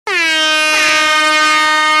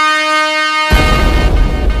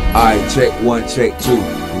Check one, check two.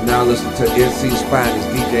 You now listen to NC's finest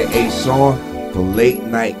DJ A-Shawn for Late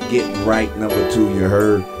Night Getting Right number 2. You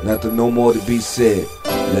heard? Nothing no more to be said.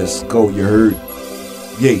 Let's go. You heard?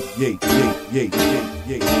 Yeah, yeah, yeah, yeah, yeah,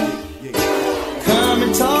 yeah, yeah. Come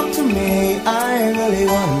and talk to me. I really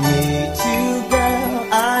wanna meet you, girl.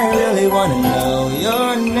 I really wanna know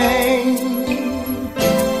your name.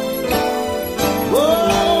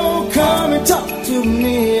 Whoa, come and talk to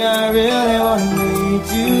me. I really wanna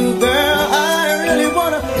meet you, girl. I really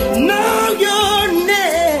wanna know your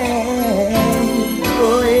name.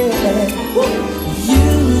 Oh yeah. You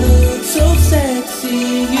look so sexy.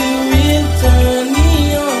 You really turn me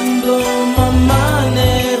on, blow my mind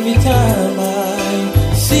every time I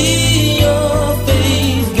see your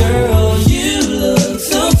face, girl. You look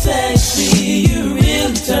so sexy. You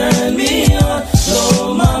really turn me on,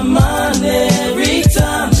 blow my mind every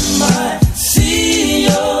time I see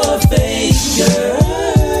your face, girl.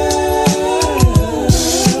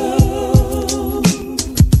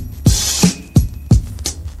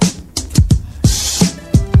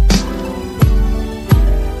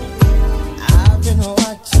 I've been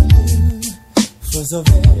watching you for so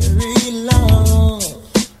very long,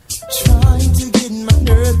 trying to get my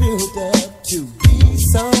nerve built up to be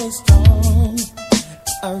so strong.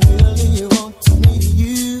 I really want to meet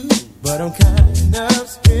you, but I'm kind of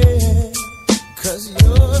scared, 'cause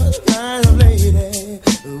you're the kind of lady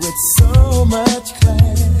with so much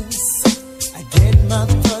class. I get my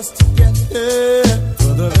thoughts together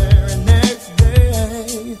for the very next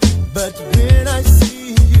day, but when I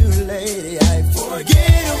see you, lady, I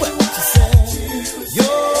forget what you said.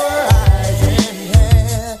 Your eyes and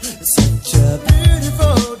hair, such a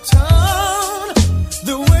beautiful tone.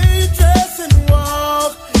 The way you dress and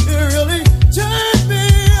walk, it really turned me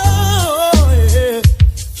on. Yeah.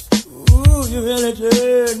 Ooh, you really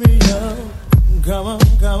turned me on. Come on,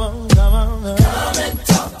 come on, come on. Come and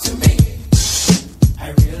talk to me. I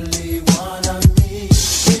really wanna meet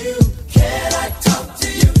you. Can I talk to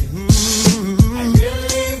you? I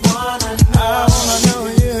really wanna know. I wanna know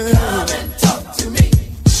you. Come and talk to me.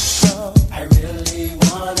 I really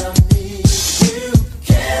wanna meet you.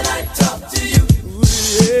 Can I talk to you?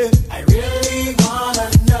 I really wanna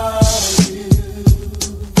know you.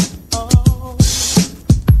 Oh,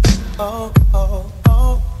 oh,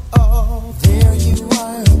 oh, oh. There you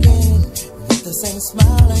are again, with the same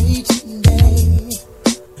smile each day.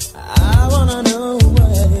 I wanna know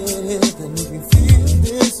what it is that makes me feel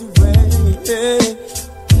this way.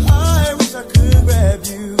 I wish I could grab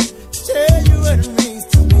you, tell you what it means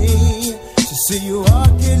to me, to see you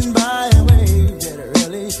walking by a wave that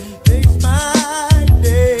really makes my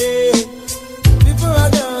day. Before I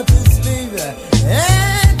go to sleep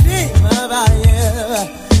and dream about you,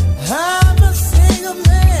 I'm a single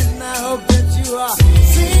man. I hope that you are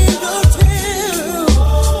single too.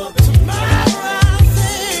 Tomorrow I'll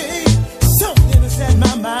say something to set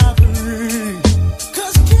my mind free,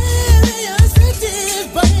 'cause curiosity is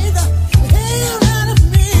burning the hell out of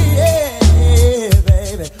me, yeah,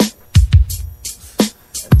 baby.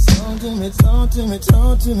 Talk to me, talk to me,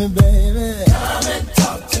 talk to me, baby. Come and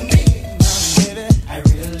talk to me, baby. I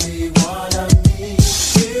really wanna meet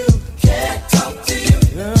you. Can't talk to you.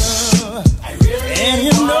 I really and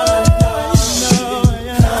you know,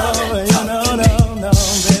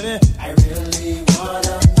 baby. I really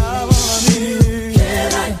wanna meet you. Can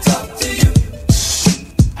I talk to you?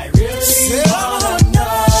 I really wanna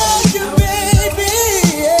know you, baby.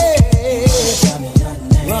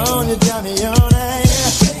 Won't you tell me your name?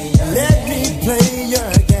 Let me play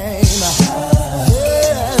your game.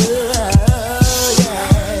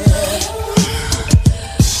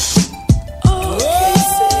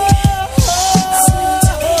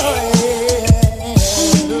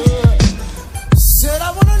 Said I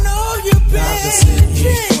wanna know you, baby.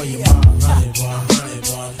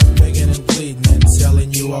 Begging and pleading and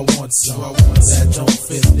telling you I want some that don't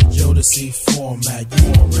fit the Jodeci format. You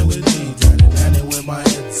don't really need that. And anyway, my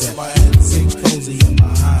head's at. My head's in cozy in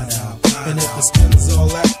my hideout. And if the skin is all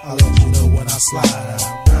that, I'll let you know when I slide out.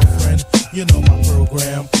 Girlfriend, you know my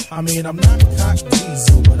program. I mean, I'm not cock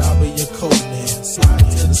diesel, but I'll be your coat man.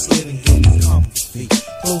 Slide to the slid and get me comfy.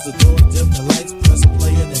 Close the door, dim the lights, press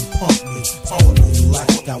play and then pump me. Follow you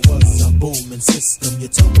like I was a booming system. You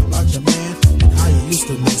told me about your man and how you used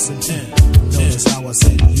to miss him. Notice how I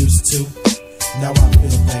said used to. Now I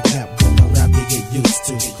feel that gap when the rap you get used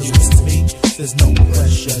to. 'Cause with me, there's no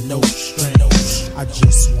pressure, no strain. I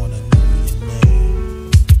just wanna know your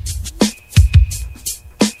name.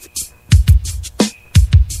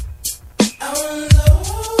 I wanna know.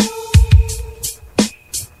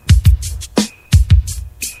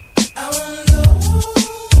 I wanna know.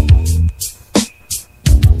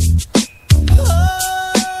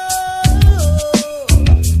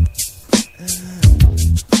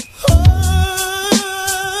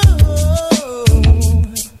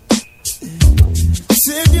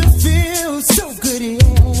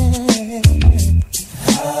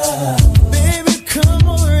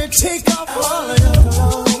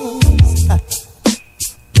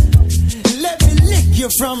 you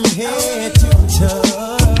from head to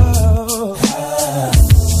toe.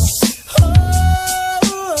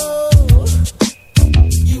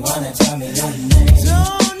 You wanna tell me your name?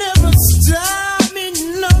 Don't ever stop me,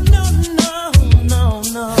 no, no, no, no,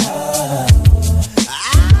 no.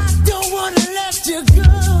 I don't wanna let you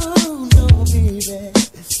go, no, baby.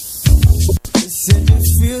 You said you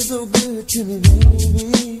feel so good to me,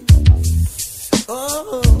 baby.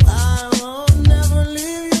 Oh, I won't never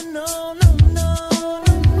leave you, no, no, no,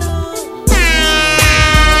 no, no.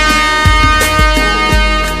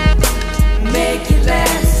 Make it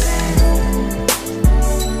last.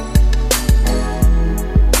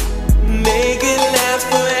 Make it last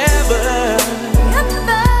forever.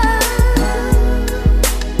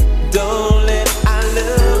 Don't let our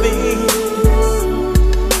love be.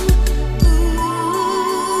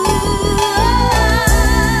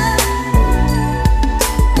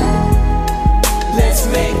 Let's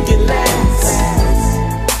make it last.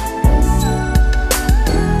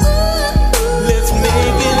 Let's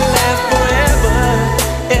make it last forever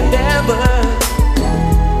and ever.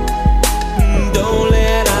 Don't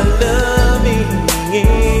let our love in.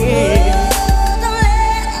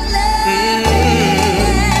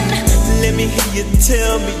 Let me hear you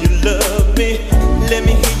tell me you love me. Let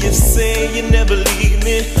me hear you say you never leave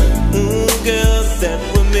me. Ooh, girl, that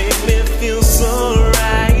would make me feel so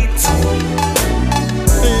right.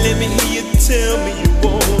 Let me hear you tell me you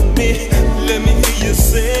want me. Let me hear you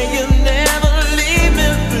say you never leave me,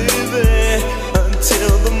 baby,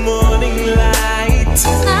 until the morning light.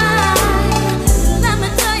 Let me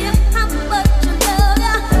tell you how much I love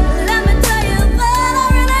ya. Let me tell you that I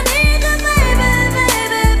really need you, baby,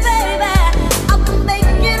 baby, baby. I can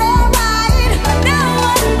make it alright. No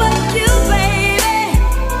one but you, baby,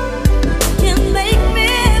 can make me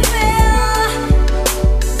feel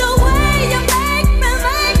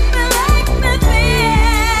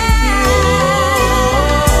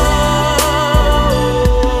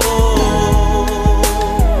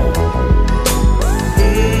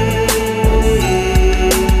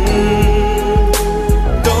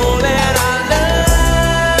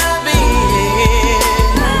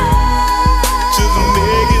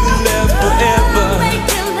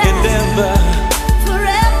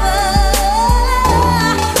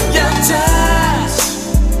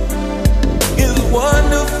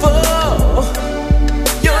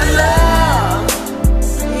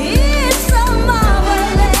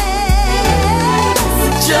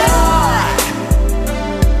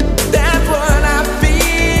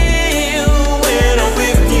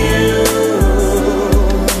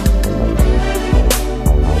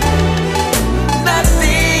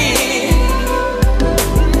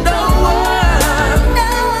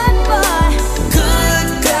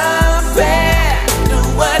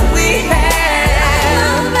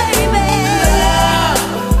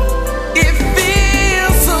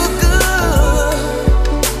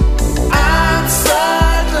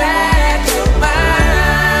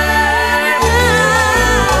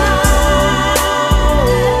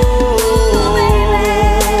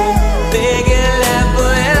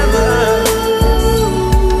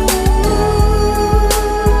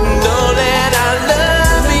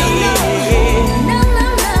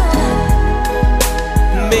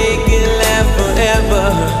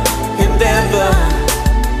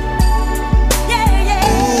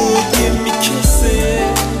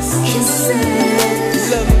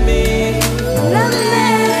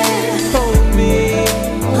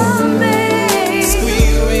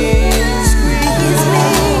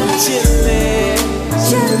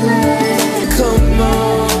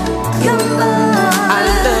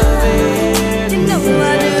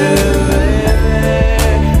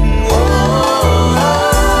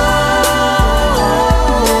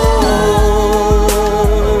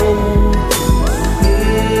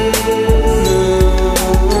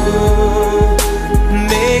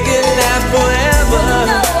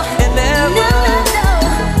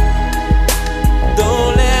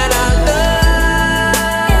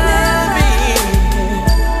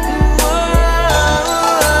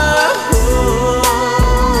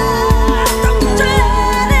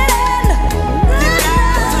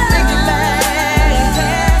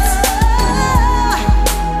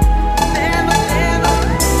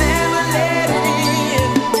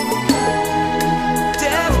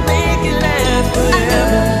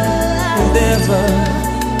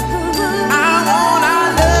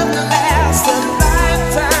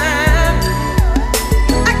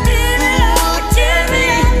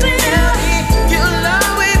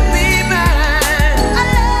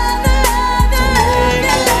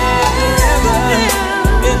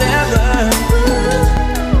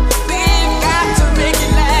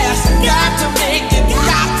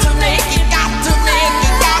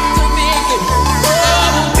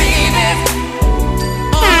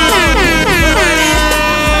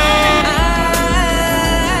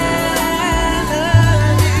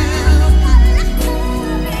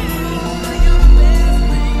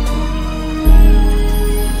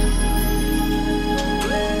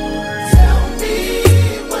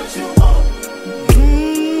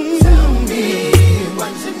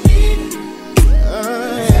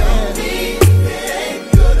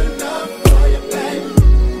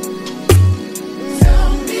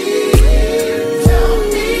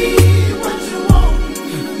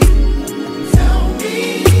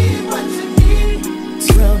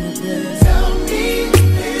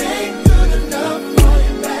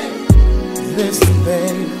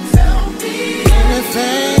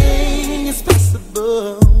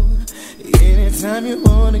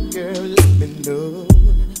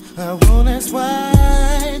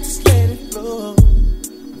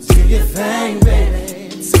your thing, baby.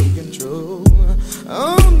 Take control.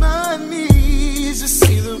 On my knees, just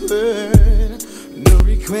say the word. No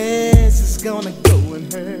request is gonna go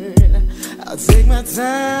unheard. I'll take my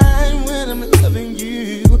time when I'm loving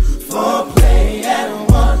you. Foreplay at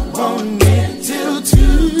 1, won't get till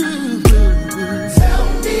 2. Tell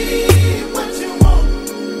me what you want.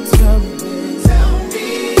 Tell me, babe. Tell me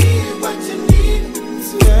what you need.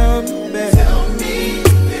 Tell me, babe. Tell me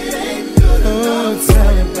it ain't good enough.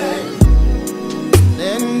 Tell me, babe.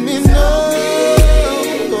 Let me know.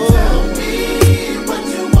 Tell me what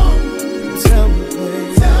you want. Tell me,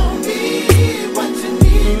 babe. Tell me what you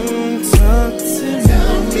need. Talk to me.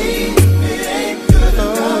 Tell me it ain't good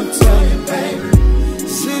enough. Tell me, babe.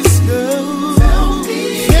 Cisco. Tell me.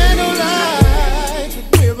 Candlelight,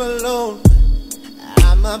 we're alone.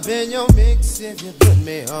 I'm up in your mix if you put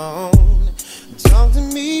me on. Talk to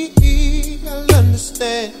me, I'll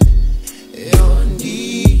understand. Your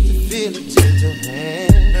need to feel a gentle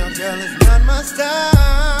hand. Now, girl, it's not my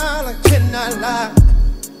style, I cannot lie.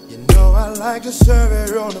 You know I like to serve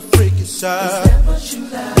it on the freaky side. Is that what you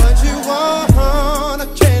like? What you want, I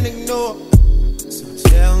can't ignore. So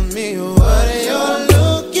tell me what you're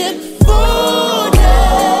looking for.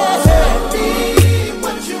 Tell me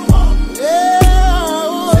what you want. Tell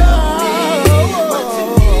me what you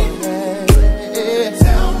need.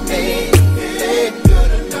 Tell me it ain't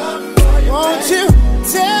good enough for you. Won't you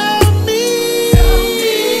tell me?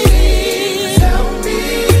 Tell me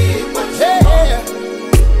what you want.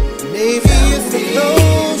 Maybe it's the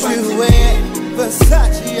clothes you wear,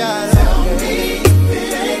 Versace out of me. It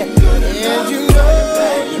ain't good enough. And you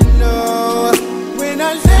know, when I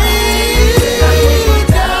lay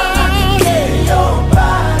down in your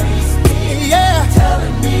body, yeah,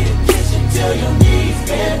 telling me to kiss you till your knees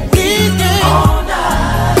get weak all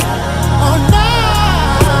night,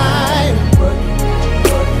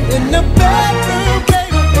 in the bedroom,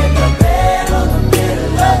 baby, in the bed or the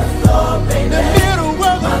middle of the floor, baby, the middle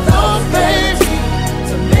of the floor, baby,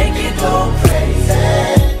 to make it go crazy.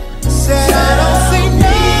 Said I don't see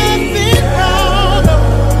nothing wrong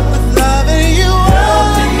with loving you all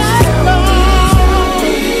night long.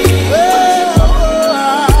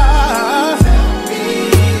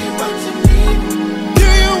 Do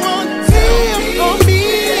you want tea for me?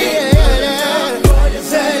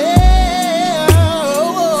 Say,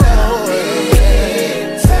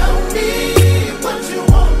 tell me what you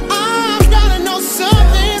want. I've gotta know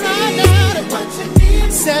something. I got it. What you need.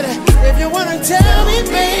 Said if you wanna tell me,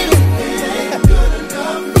 baby.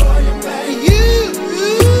 You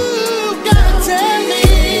gotta tell me.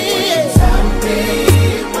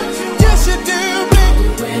 Yes, you do, baby.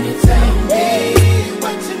 When you tell me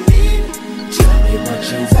what you need, tell me what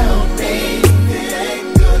you want, baby. It ain't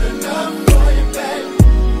good enough for you, baby.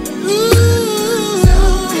 Ooh,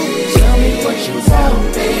 tell me what you want,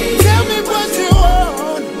 baby. Tell me what you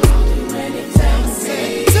want. I'll do anything, say.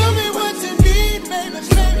 Tell me what you need, baby.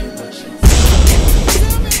 Tell me what you want.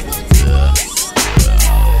 Tell me what you want.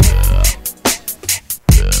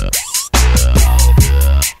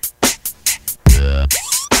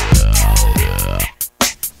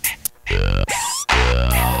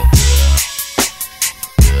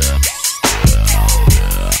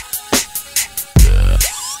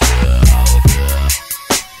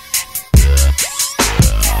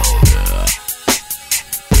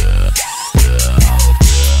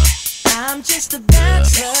 I'm just a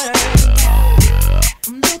bachelor.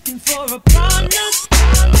 I'm looking for a partner,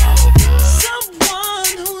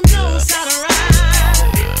 someone who knows how to ride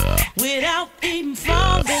without even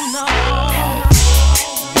falling off.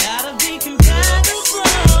 Gotta be compatible,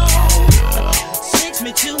 takes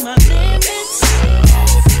me to my limits.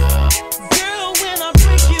 Girl, when I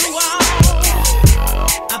break you off,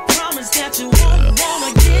 I promise that you won't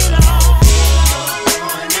wanna get off.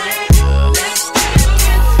 Let's do it.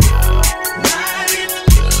 Ride it.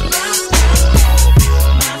 Let's go.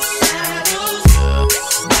 My saddle's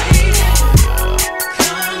waiting.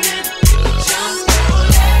 Come and jump on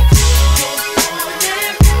it. Go for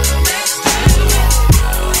it. Let's do it.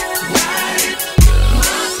 Ride it.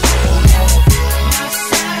 My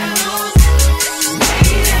saddle's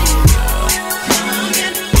waiting. Come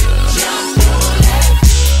and jump on it.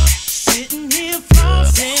 Sitting here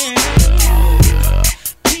flossing,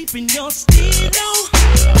 keeping your stilo.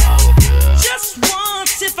 Just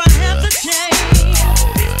once, if I have the chance,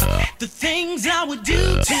 the things I would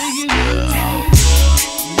do to you.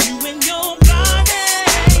 You and your body,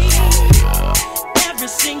 every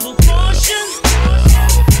single portion,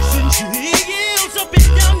 sensually yields up and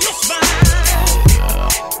down your spine.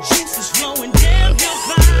 Juices flowing down your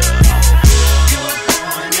spine. You're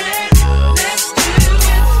on it, let's do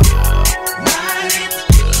it.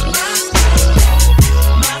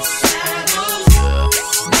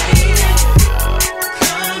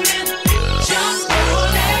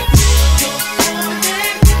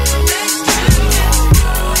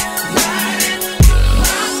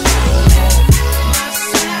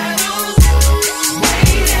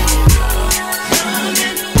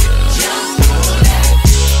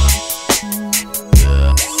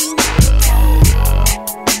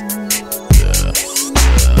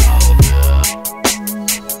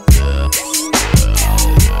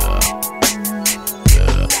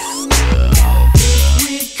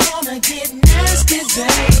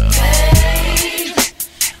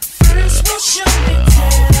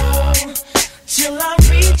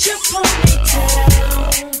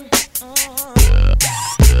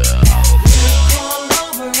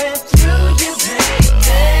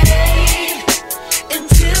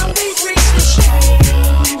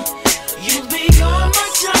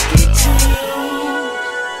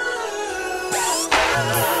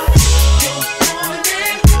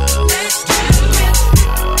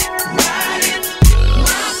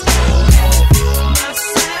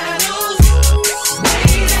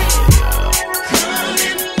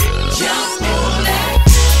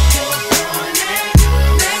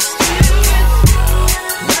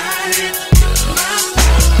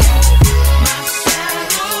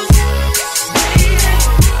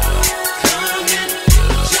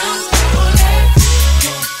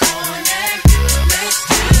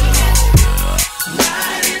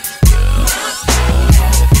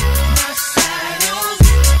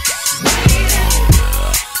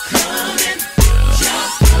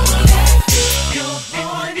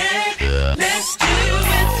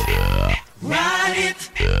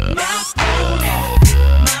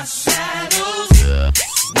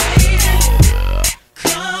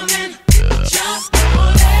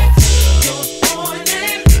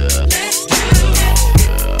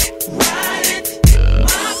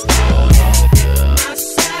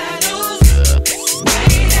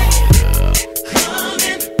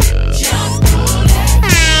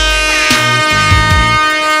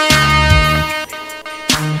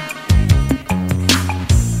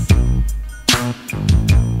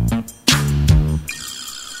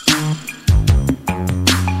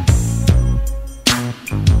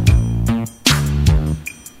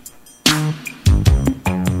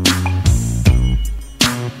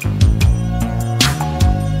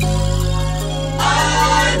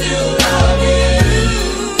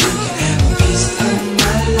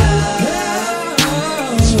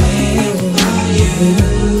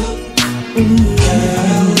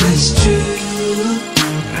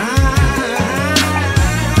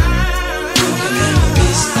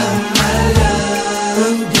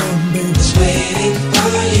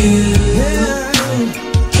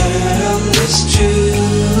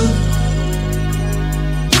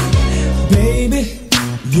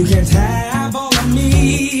 You can't have all of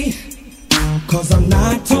me, 'cause I'm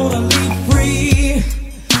not totally free.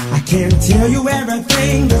 I can't tell you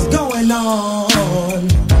everything that's going on,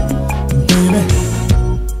 baby.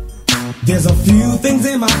 There's a few things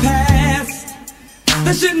in my past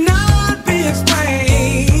that should not be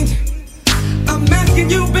explained. I'm asking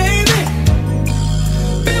you, baby,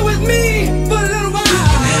 bear with me for a little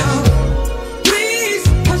while. Please,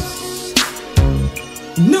 hush.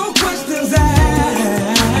 No questions asked.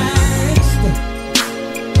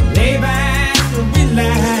 Lay back and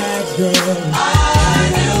relax, girl. I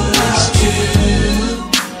know it's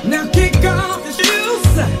true. Now kick off your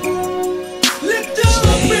shoes. Lift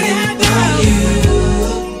your pretty head down.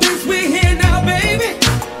 Since we're here now, baby,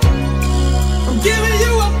 I'm giving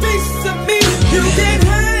you a piece of me. You can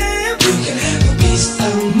have a piece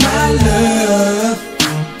of my love.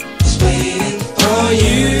 It's waiting for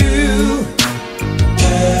you.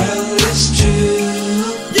 Girl, it's true.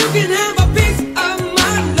 You can have a piece of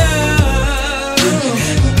my love. You can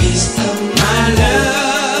have a piece of my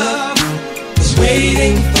love. It's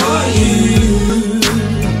waiting for you.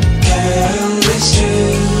 Girl, it's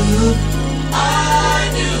true. I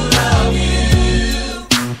do love you.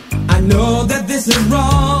 I know that this is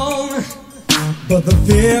wrong, but the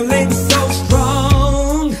feeling's so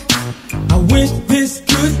strong. I wish this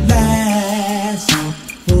could last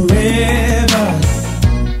forever,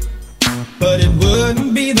 but it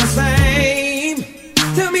wouldn't be the same.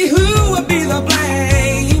 Tell me who would be the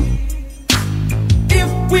blame if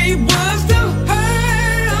we was to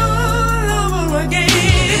hurt all over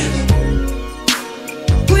again.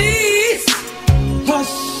 Please,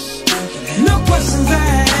 hush, no questions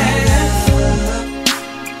asked.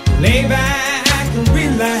 Lay back and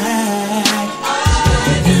relax.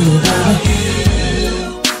 I do love you.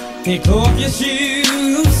 Take off your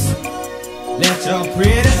shoes. Let your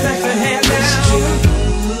pretty sexy hair down.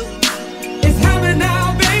 It's happening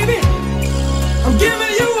now, baby. I'm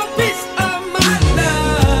giving you a piece of my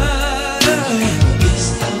love.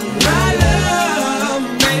 My love,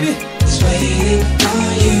 baby. It's waiting for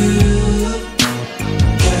you.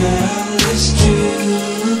 Girl, it's true.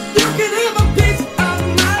 You can have a piece of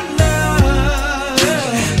my love. You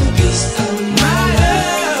can have a piece of my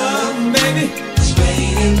love, baby. It's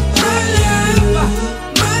waiting for you.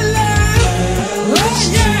 My love. Oh,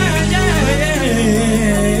 yeah, yeah, yeah.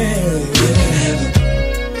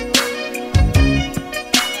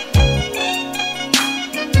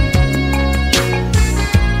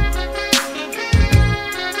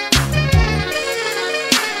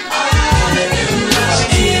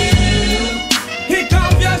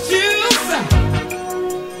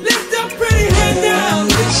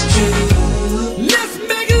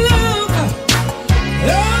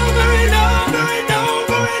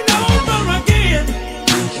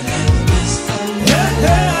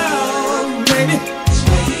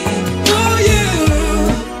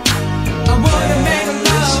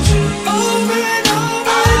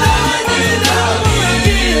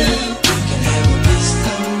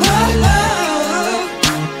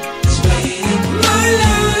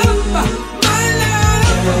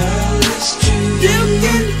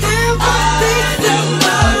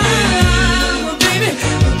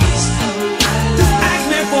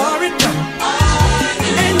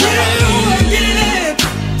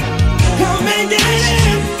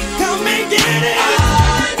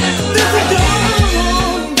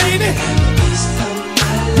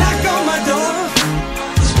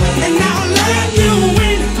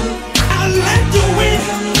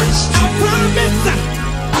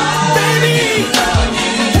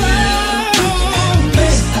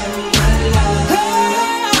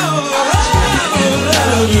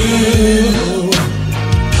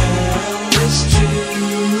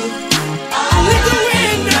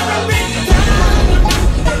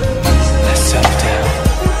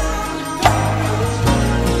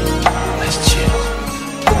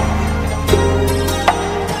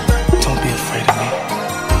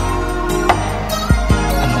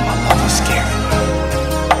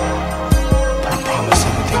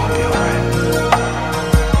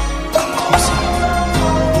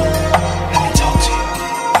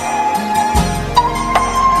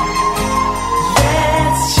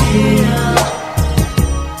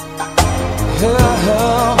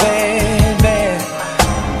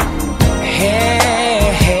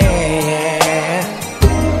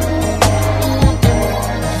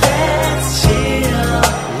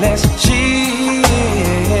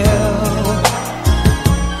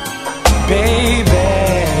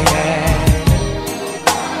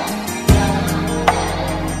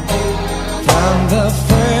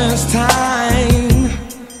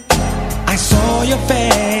 your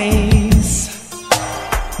face.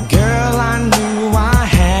 Girl, I knew I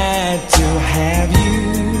had to have you.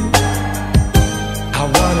 I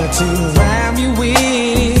wanted to wrap you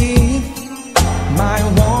with my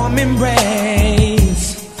warm embrace.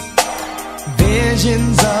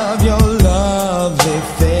 Visions of your lovely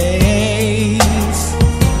face.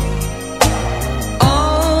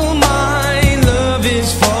 All my love is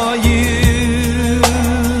for you.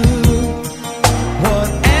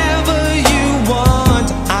 Whatever you want,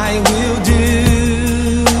 I will do.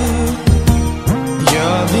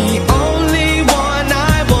 You're the only one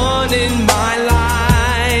I want in my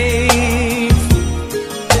life.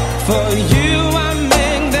 For you I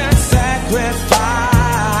make that sacrifice.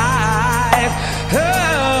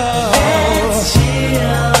 Oh. Let's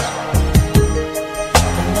chill.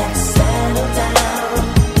 Let's settle down.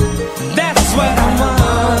 That's what I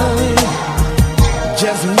want.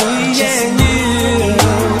 Just me and you,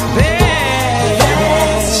 baby.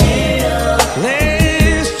 Let's chill.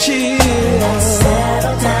 Let's chill. Let's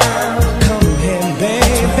settle down. Come here,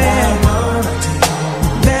 baby.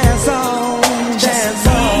 That's all. That's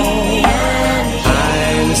all.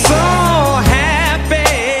 I'm so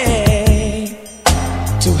happy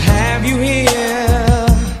to have you here,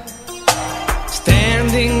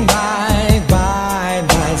 standing by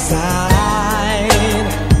my side.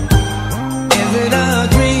 Is it a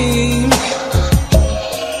dream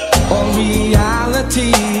or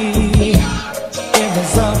reality? If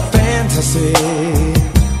it's a fantasy,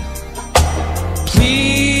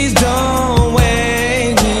 please don't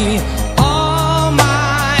wake me. All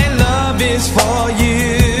my love is for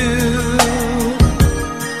you.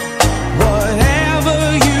 Whatever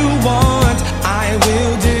you want, I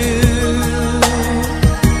will do.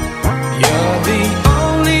 You're the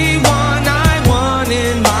only one I want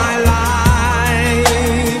in my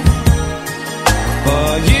life. For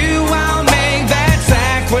you I'll make that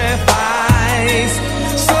sacrifice.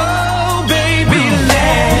 So baby,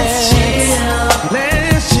 let's chill.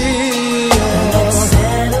 Let's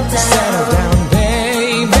Settle down. settle down,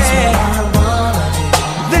 baby.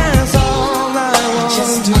 That's all I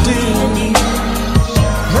want to do.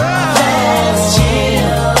 Let's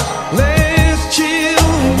chill. Let's chill,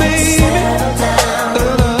 baby. Settle down.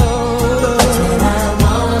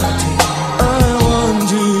 I want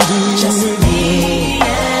to do Just with me you.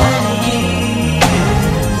 and you.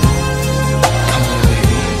 Come on,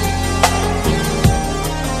 baby.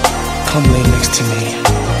 Come lay next to me.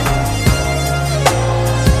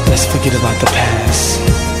 Let's forget about the past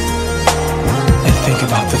and think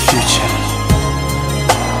about the future.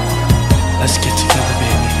 Let's get together,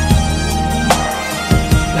 baby.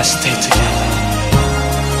 Let's stay together.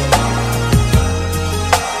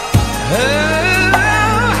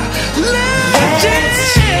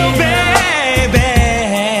 Let's chill, baby.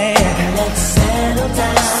 Let's settle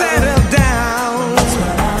down. Settle down.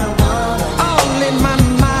 All in my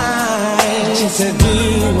mind to do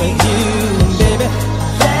with you, baby.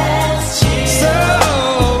 Let's chill. So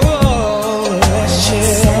let's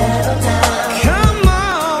chill. Settle down. Come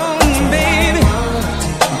on, baby.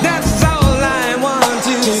 That's all I want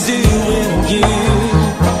to do with you.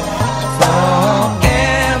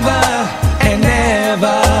 Forever and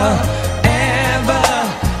ever, ever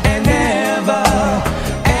and ever,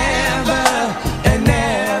 ever and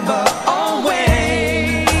ever,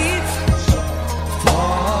 always.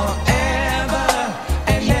 Forever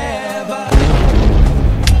and ever.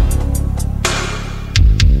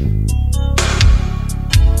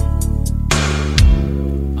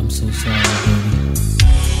 I'm so sorry, baby.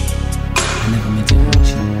 I never meant to hurt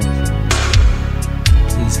you.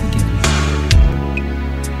 Please forgive me.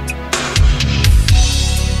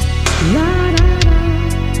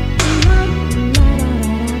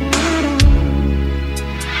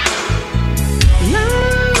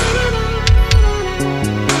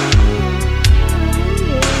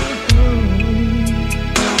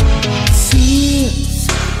 Tears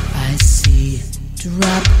I see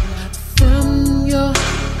drop from your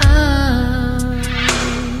eyes.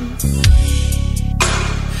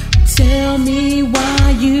 Tell me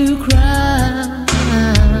why you cry.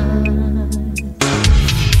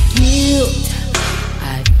 Guilt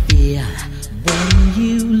I feel when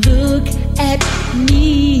you look at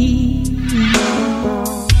me.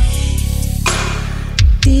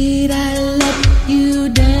 Did I let you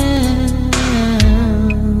down?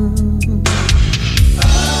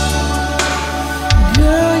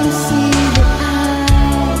 Girl, you see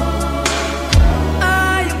that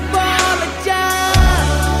I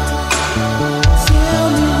apologize. Tell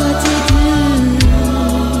me what to do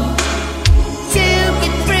to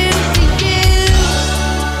get through to you.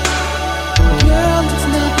 Girl, it's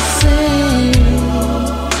not the same.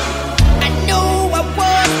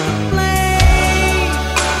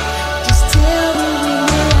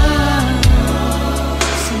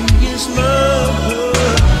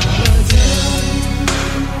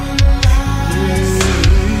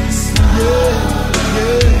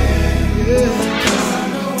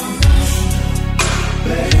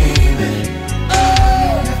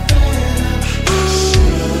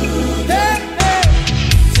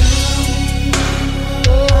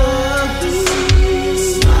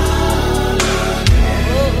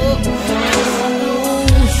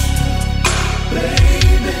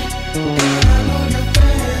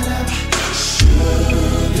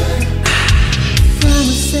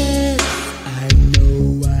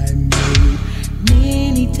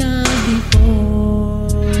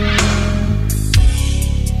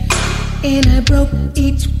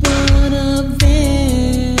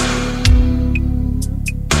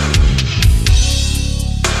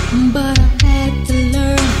 but I had to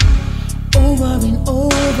learn over and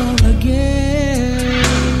over again.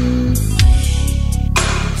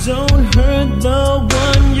 Don't hurt the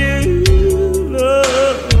one you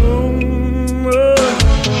love.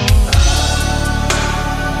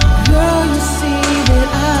 Girl, you see that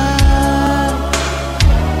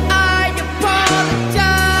I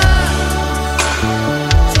apologize.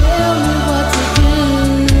 Tell me what to do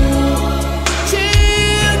to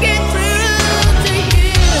get through to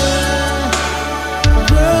you.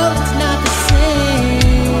 Girl, it's not the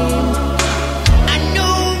same. I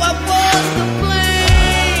know I was to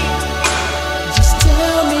blame. Just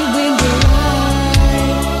tell me when will I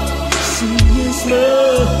see you smile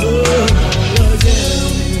again.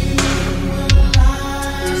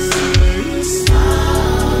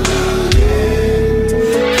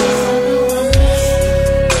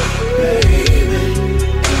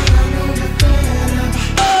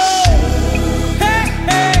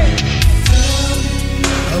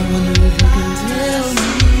 I wonder if you can tell me.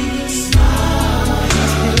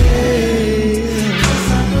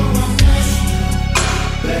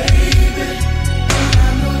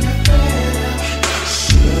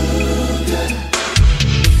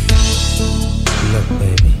 Look,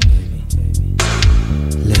 baby,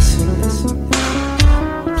 listen,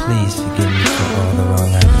 please forgive me for all the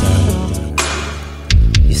wrong I've done.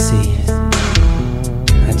 You see,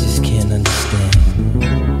 I just can't understand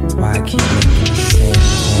why I keep making the same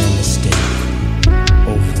damn mistake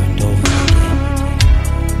over and over again.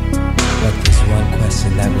 But there's one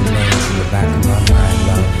question that remains in the back of my mind,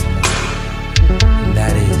 love, and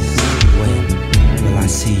that is, when will I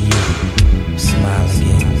see you smile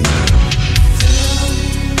again?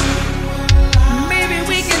 Maybe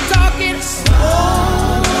we can talk it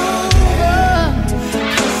over.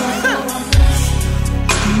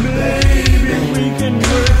 Maybe we can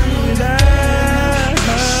work it out.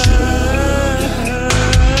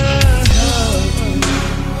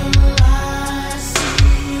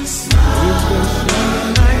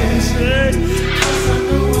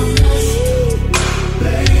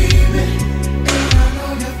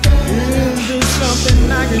 Is there something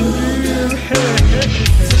I can do?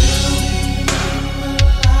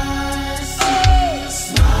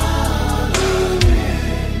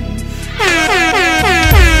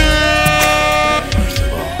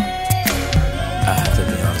 I have to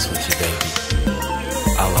be honest with you, baby.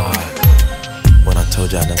 I lied when I told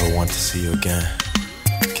you I never want to see you again.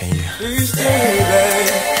 Can you? Please stay,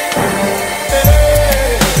 babe.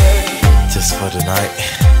 Just for tonight,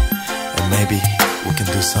 and maybe we can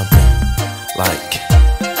do something like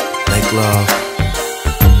make love,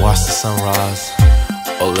 watch the sunrise,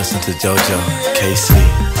 or listen to JoJo, KC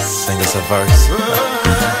sing us a verse.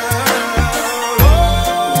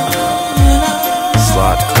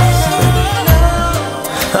 Slide close, baby.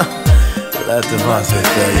 Let the Devontae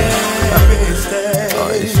feel you. Oh,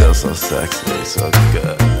 you feel so sexy, so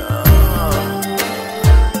good.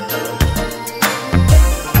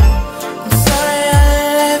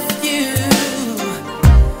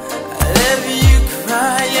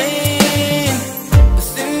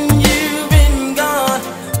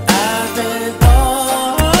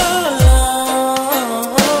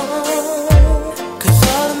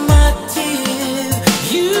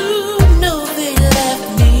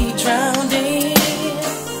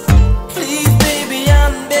 Please, baby,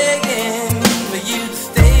 I'm begging for you to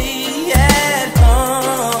stay.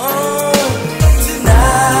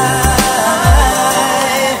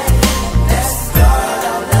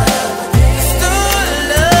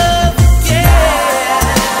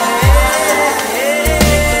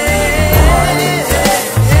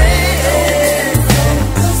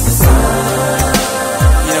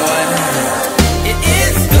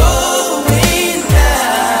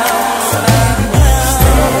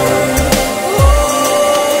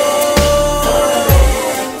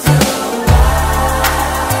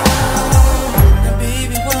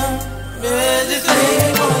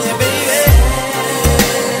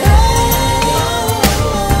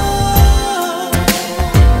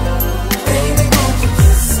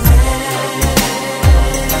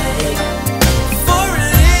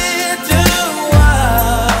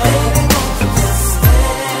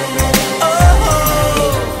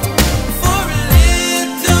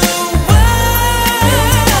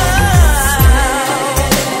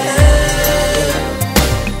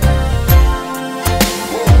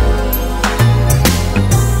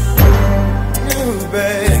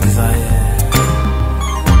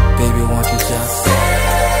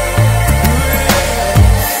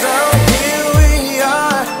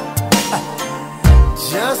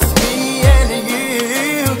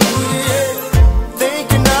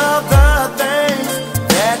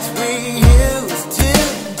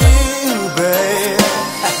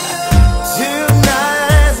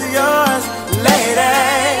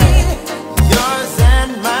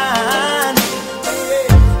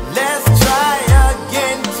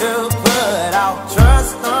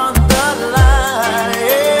 trust on the line.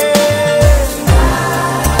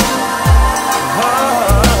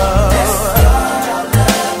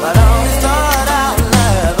 But I'll start our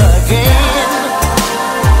love again.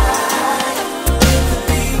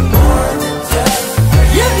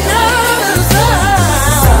 You know the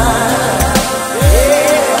sign.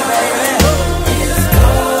 Yeah, baby.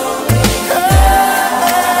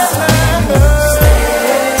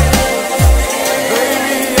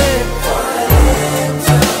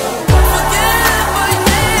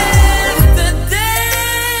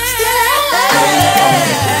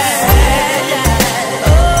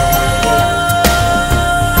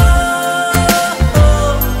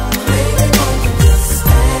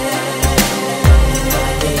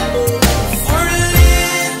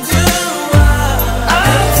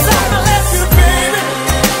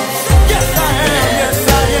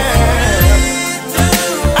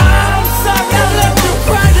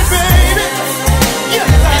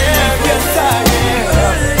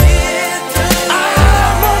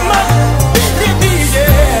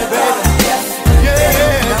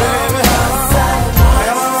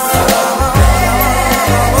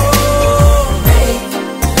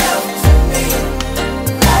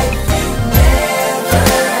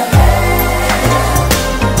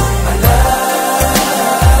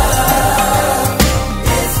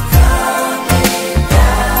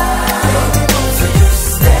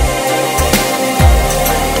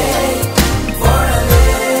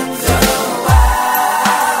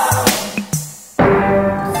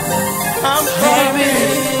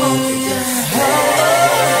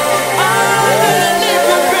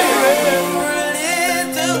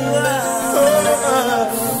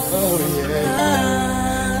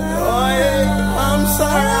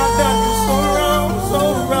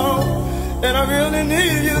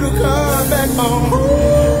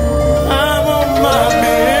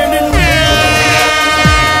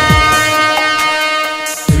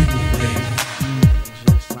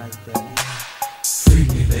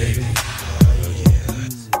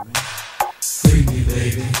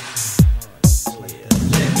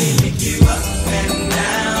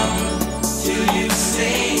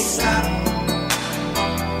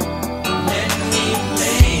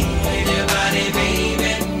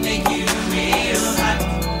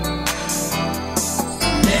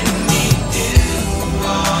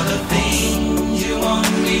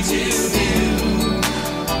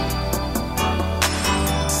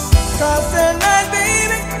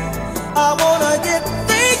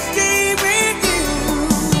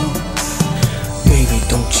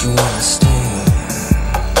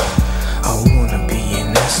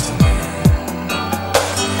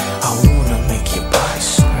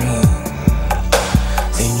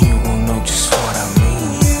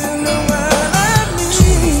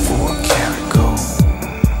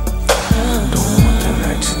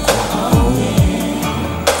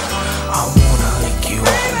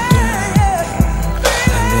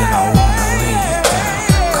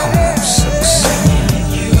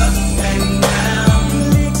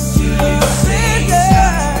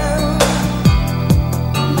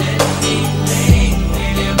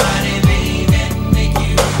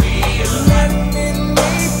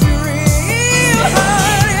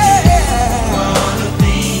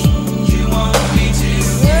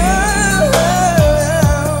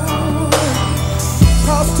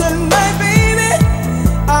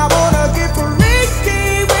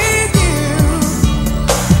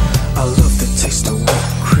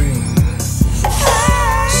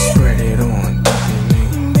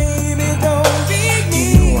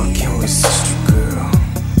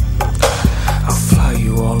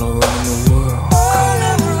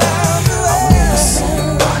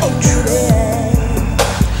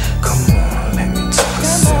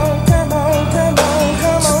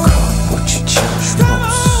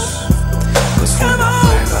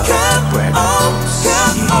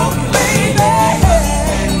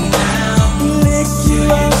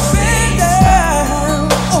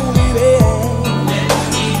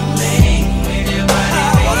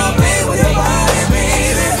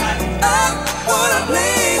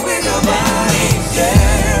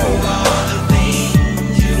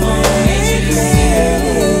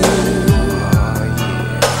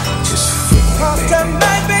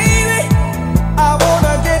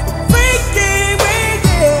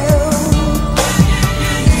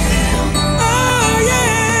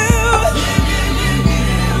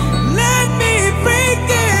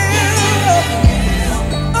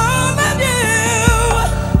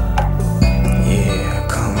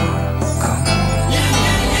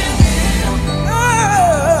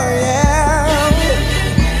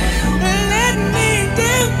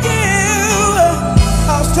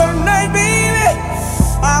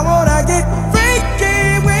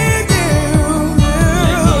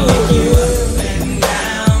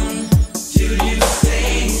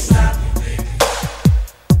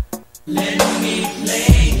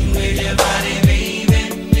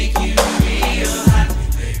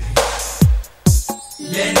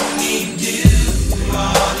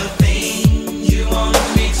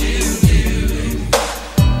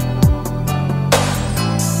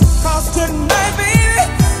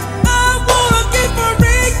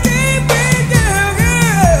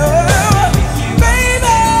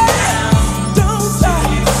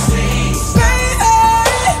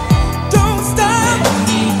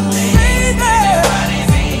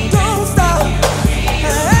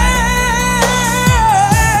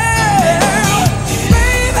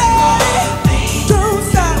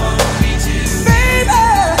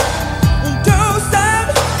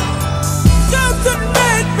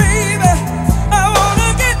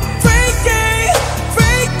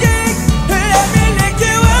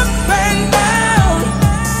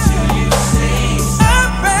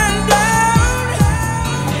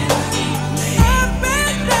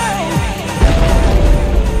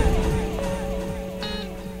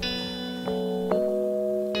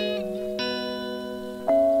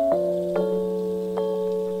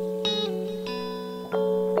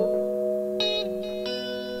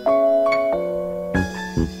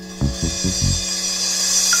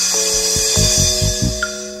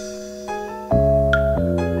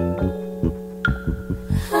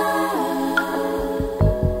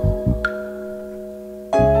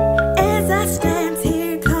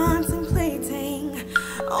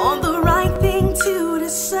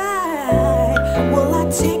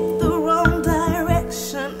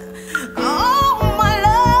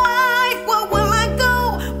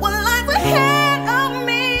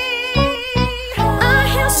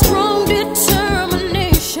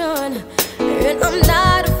 and I'm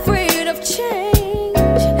not afraid of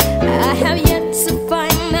change. I have yet to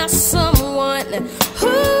find that someone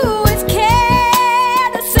who is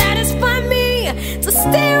care to satisfy me, to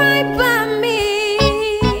stay right by me.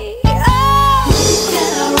 Oh, who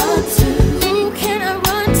can I run to? Who can I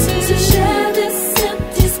run to share this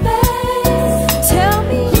empty space? Tell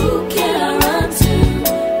me, who can I run to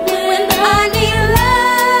when I need love?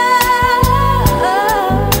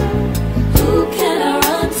 Who can I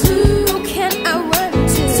run to? Who can I run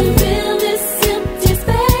to fill this empty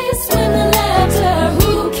space when the laughter?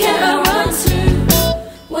 Who can I run to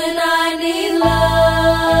when I need love?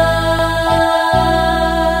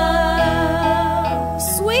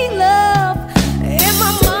 Sweet love, in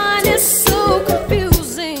my mind is so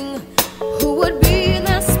confusing. Who would be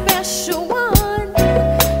that special one?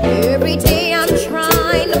 Every day I'm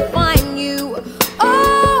trying to find you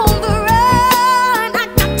on the run. I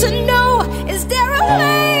got to know, is there a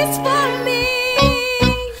place for me?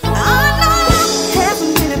 I know have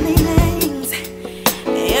many meanings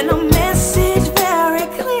and a message very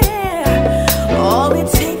clear. All it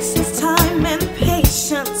takes is time and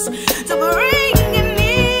patience to bring it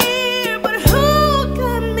near. But who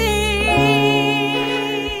got me?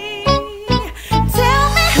 Tell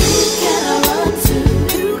me, who can I run to?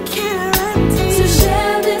 Who can I run to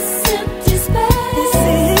share this empty space? This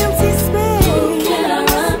empty space. Who can I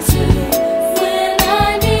run to when I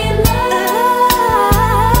need love?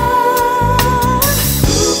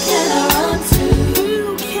 Who can I run to? Who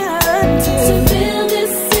can I run to fill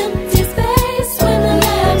this empty space when the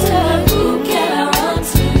laughter? Who can I run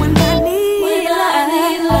to when I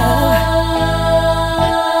need love?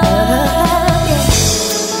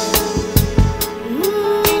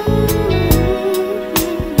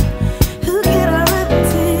 Who can I run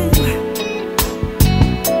to?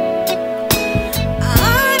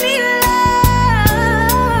 I need love.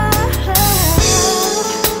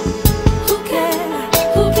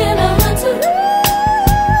 Who can I run to?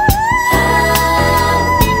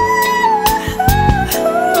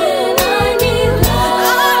 When I need love.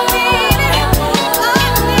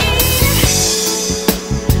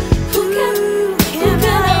 Who can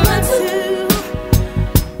I run to?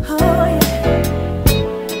 Oh yeah.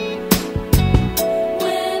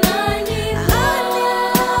 When I need love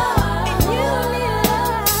and you need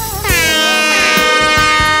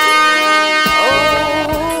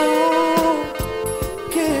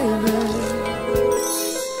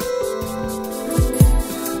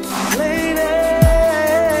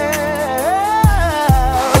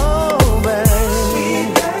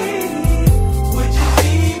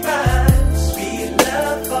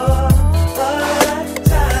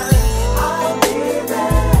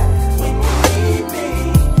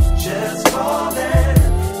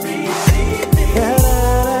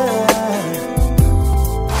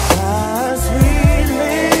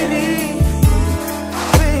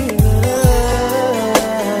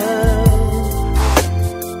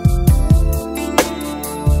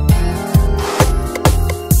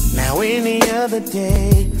Now any other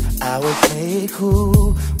day I would play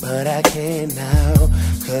cool, but I can't now,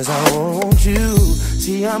 cause I want you.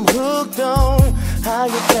 See, I'm hooked on how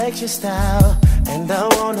you flex your style, and I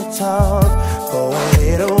wanna talk for a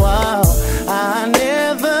little while. I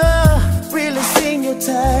never really seen your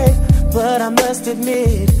type, but I must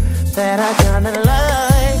admit that I kinda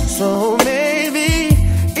like. So maybe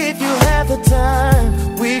if you have the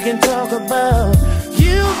time, we can talk about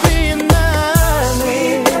you being mine.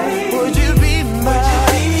 Would you be my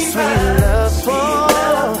sweet love for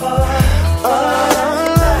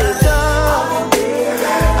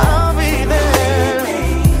I'll be there.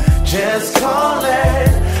 Just call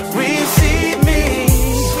and receive me.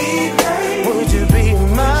 Would you be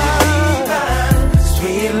my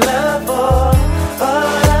sweet love for a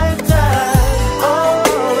lifetime? Oh,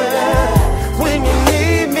 yeah. When you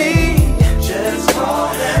need me, just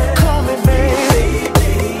call me, baby.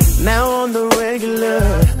 Now on the regular,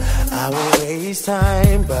 I won't waste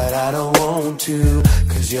time, but I don't want to,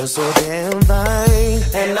 cause you're so damn fine.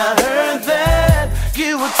 And I heard that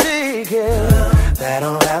you were taken, that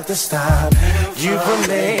don't have to stop you from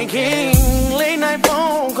making late night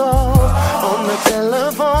phone calls on the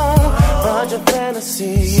telephone about your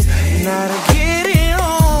fantasies. Now to get it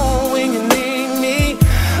on when you need me,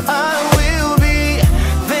 I will be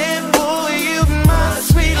there for you, my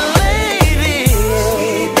sweet lady.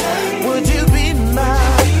 Would you be my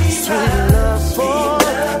sweet love for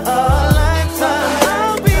a lifetime?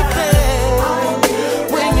 I'll be there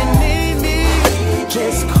when you need me.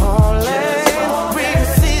 Just call and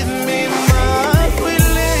receive me, my sweet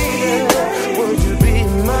lady. Would you be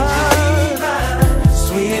my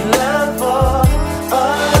sweet love for a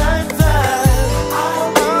lifetime?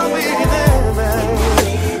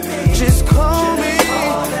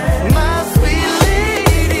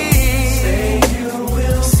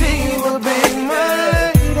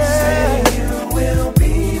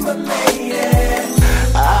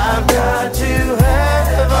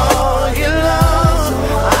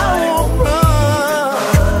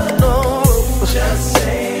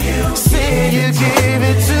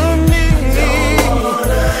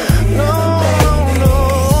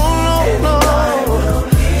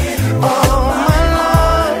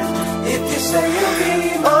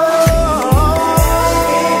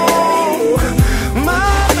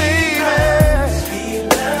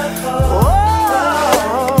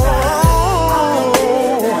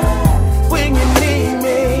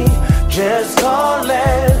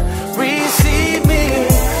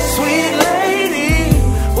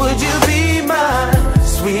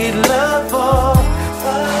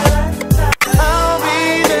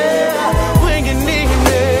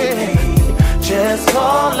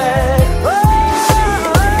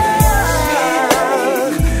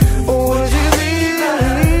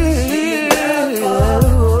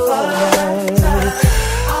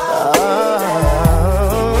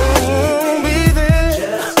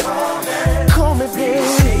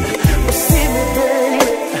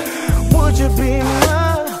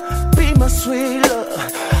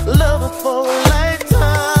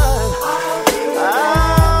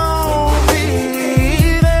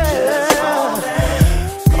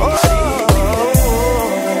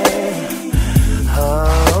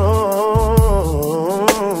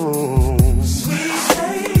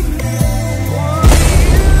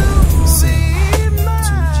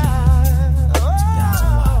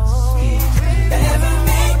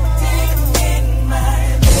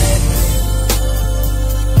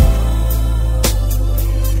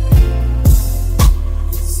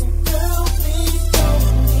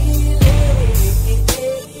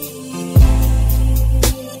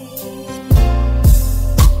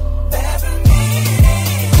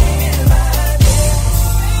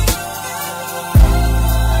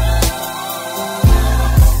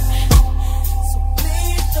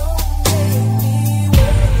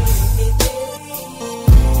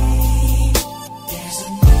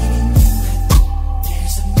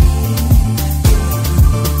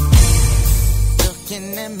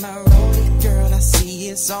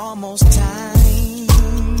 almost time.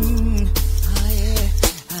 Oh yeah,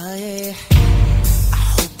 oh yeah. I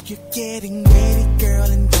hope you're getting ready, girl,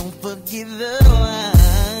 and don't forget the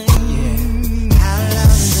wine. Yeah. How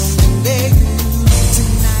long don't they do?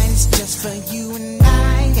 Tonight is just for you and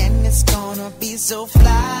I, and it's gonna be so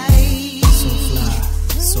fly. So fly,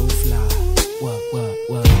 so fly.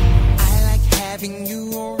 What? I like having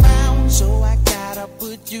you around, so I gotta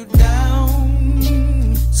put you down.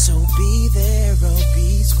 So be there or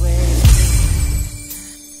be square.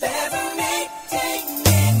 There's a meeting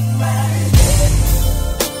in my head.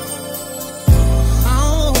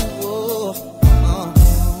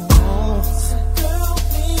 So girl,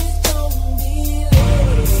 please don't be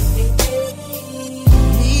late.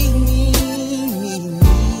 Me,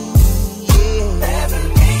 yeah. There's a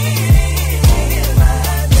meeting in my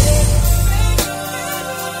head.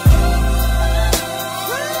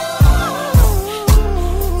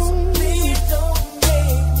 So please don't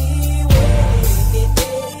make me wait.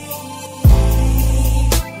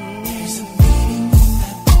 There's a meeting in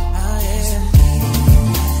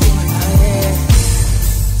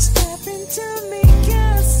Step into me,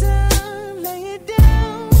 cause lay it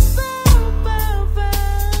down,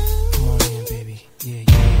 Come on in, baby. Yeah.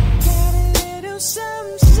 Got a little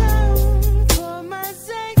something for my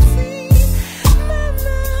sexy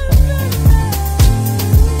mama.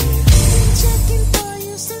 Been checking for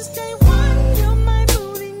you since day one. You're my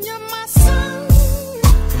mood and you're my sun.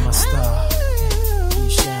 You're my star.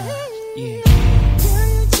 A-Shawn. Yeah. Girl,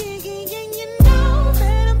 you're jiggy and you know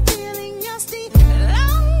that I'm feeling your steam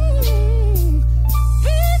long.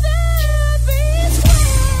 Be there, be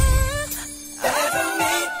square. There's a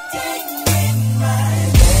meeting in my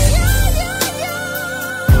head.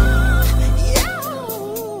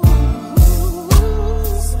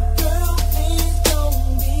 So girl, please don't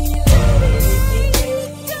be late.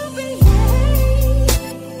 Don't be late. Don't be late.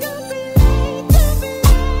 Don't be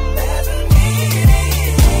late. There's a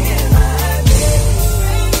meeting in my head.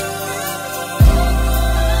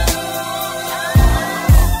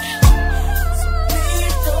 So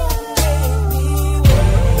please don't make me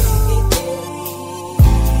wait.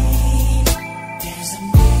 There's a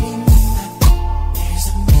meeting. There's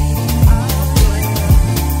a meeting.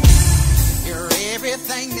 You're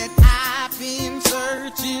everything that I've been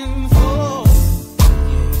searching for,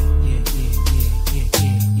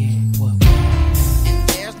 Yeah. What? and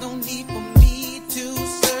there's no need for me to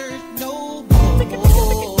search no more.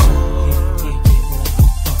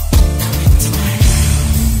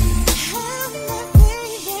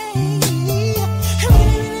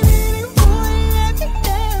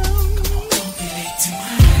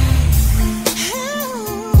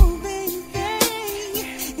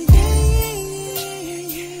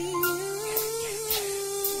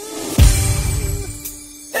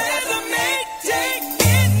 There's a meeting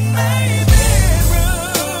in my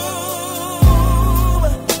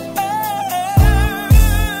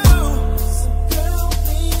bedroom. So girl,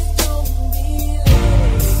 please don't be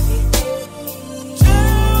late.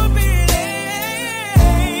 Don't be late.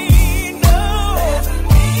 No. There's a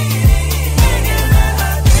meeting in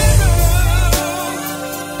my bedroom.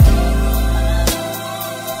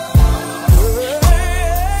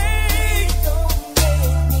 Don't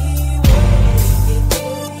make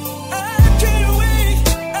me wait. I can't wait.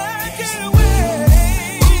 Come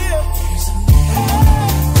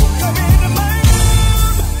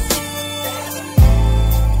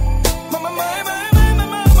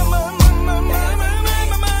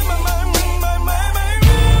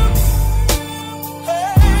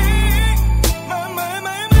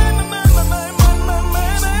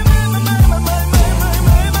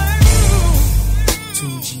into my room.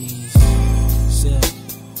 Two G's. Zip.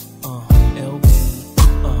 LB.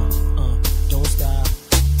 Don't stop.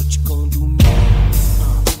 What you gonna do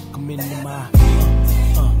now? Come into my.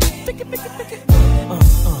 Pick it.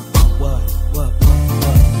 What?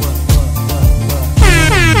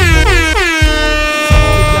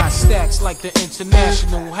 We got stacks like the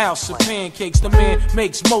International House of Pancakes. The man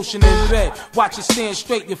makes motion in bed. Watch it stand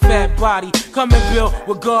straight, your fat body. Come and build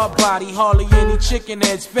with guard body. Hardly any chicken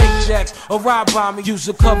heads, fake jacks, or ride by me. Use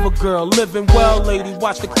a cover girl, living well, lady.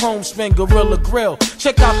 Watch the chrome spin, Gorilla Grill.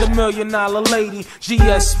 Check out the $1 million lady.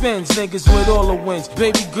 GS spins, niggas with all the wins.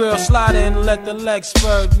 Baby girl, slide in, let the legs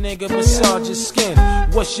spur, nigga. Massage your skin.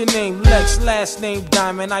 What's your name? Lex, last name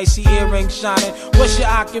Diamond. Icy earring shining. What's your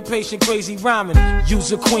occupation? Crazy rhyming.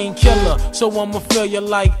 Use a queen killer, so I'ma feel you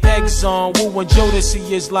like Exxon. Woo and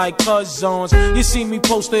Jodeci is like cousins. You see me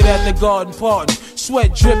posted at the garden party.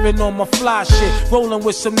 Sweat dripping on my fly shit. Rolling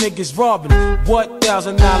with some niggas robbing. What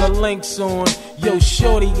 $1,000 links on? Yo,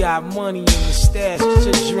 shorty got money in the stash. Get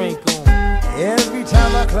your drink on. Every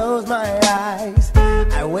time I close my eyes,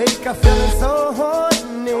 I wake up feeling so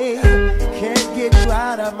horny. Can't get you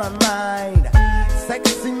out of my mind.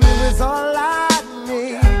 Sexing you is all I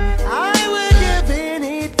need. I would give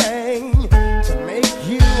anything to make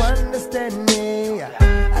you understand me.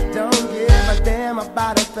 I don't give a damn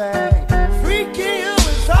about a thing. Freaking you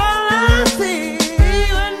is all I see.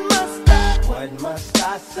 What must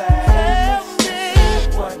I say? Tell me.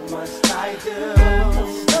 What must I do?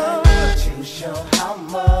 To show how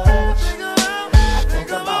much I think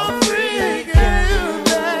about freaking you,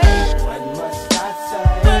 babe. What must I say?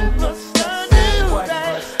 What must I do? What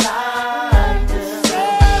must I do?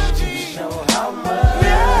 To show how much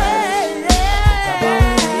I think about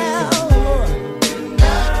freaking you.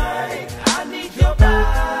 Tonight, I need your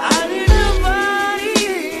body. I need your body.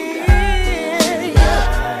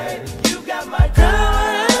 Tonight, you got my time.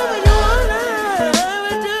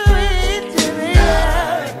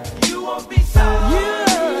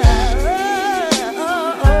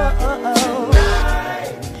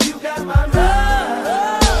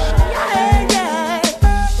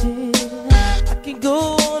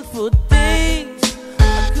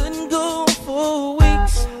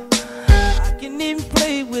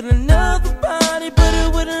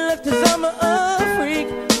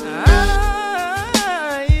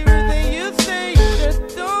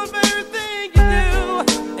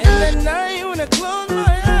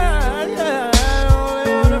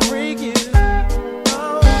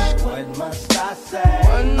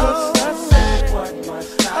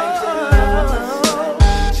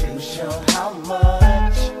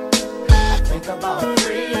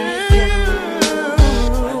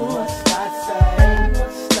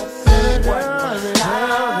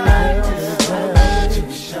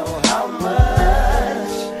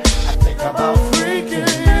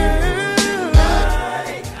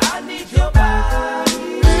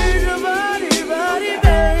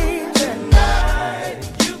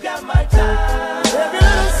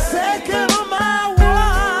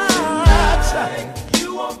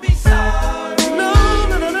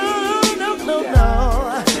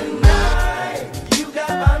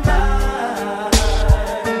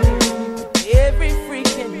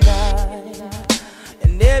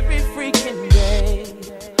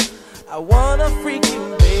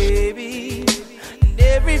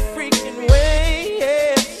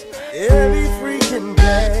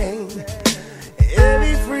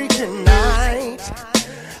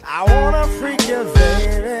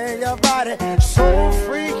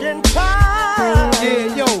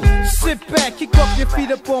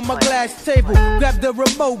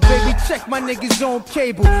 Check my niggas on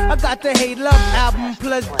cable. I got the Hate Love album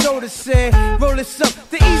plus Jodeci. Roll this up,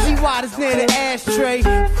 the easy waters near the ashtray.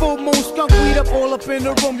 Full moon skunk weed up all up in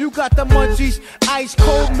the room. You got the munchies, ice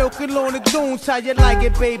cold milk along the dunes. How you like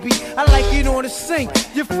it, baby? I like it on the sink.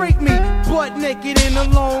 You freak me, butt naked in a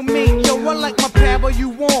long meat. Yo, I like my power, you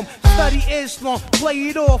warm. Study Islam, play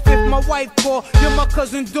it off. If my wife call, you're my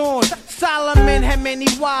cousin Dawn. Solomon had many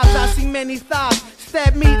wives, I see many thighs.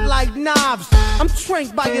 Stab meat like knives. I'm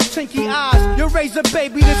trained by your chinky eyes. Your razor,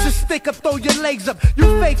 baby, this is stick up, throw your legs up. You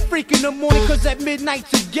fake freak in the morning, cause at midnight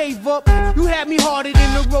you gave up. You had me harder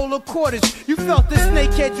than the roll of quarters. You felt the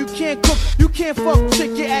snakehead, you can't cook, you can't fuck,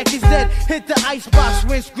 chick, your act is dead. Hit the icebox,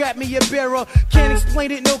 rinse, grab me a bearer. Can't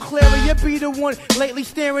explain it no clearer, you be the one lately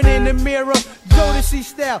staring in the mirror. Jodeci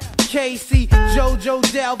style, Casey, JoJo,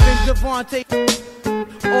 Dalvin, Devontae.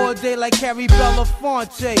 All day like Carrie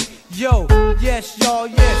Belafonte. Yo, yes, y'all,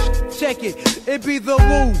 yes, check it. It be the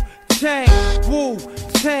Wu-Tang,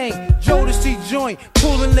 Wu-Tang, Jodeci joint,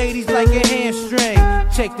 pulling ladies like a hamstring.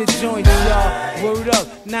 Check the joints, y'all. Word up,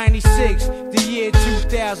 96, the year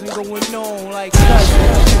 2000 going on like T-shirt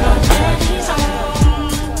and my panties on.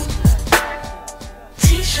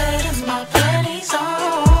 T-shirt and my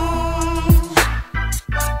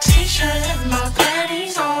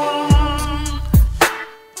panties on.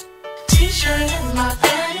 T-shirt and my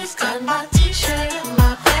panties, got my T-shirt and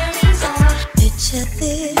my panties on. Picture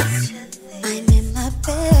this, I'm in my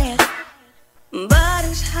bed,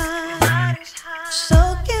 body's hot,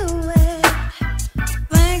 soaking wet,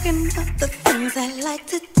 thinking of the things I like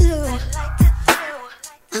to do.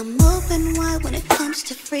 I'm open wide when it comes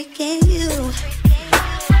to freaking you.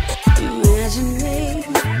 Imagine me,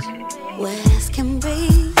 wet as can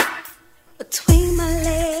be, between my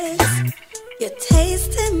legs, you're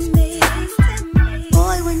tasting me.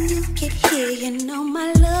 Boy, when you get here, you know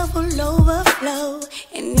my love will overflow.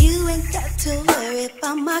 And you ain't got to worry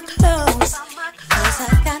about my clothes, cause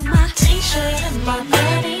I got my T-shirt and my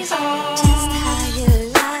panties on. Just how you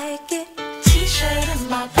like it. T-shirt and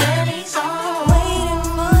my panties on. Waiting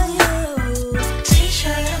for you.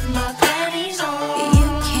 T-shirt and my panties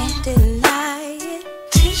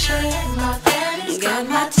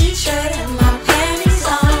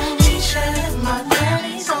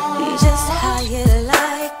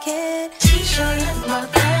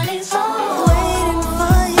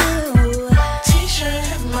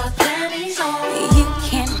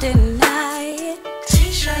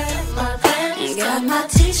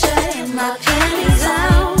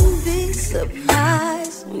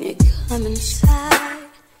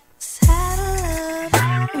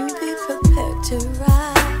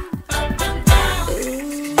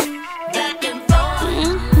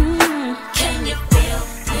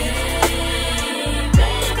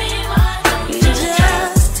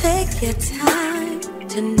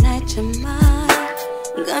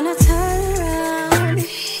When I turn around,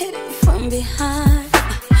 hit it from behind.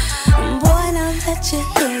 Boy, now that you're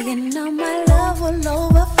here, you know my love will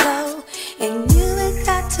overflow. And you ain't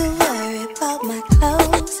got to worry about my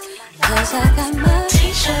clothes, 'cause I got my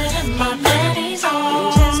T-shirt and my panties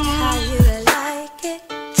on. just how you like it.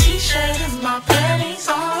 T-shirt and my panties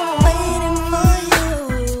on. Waiting for you.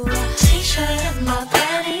 T-shirt and my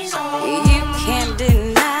panties on. You can't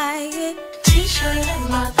deny it. T-shirt and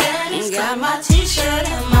my panties on. Got my T-shirt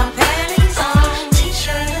and my panties on.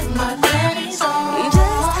 T-shirt and my panties on.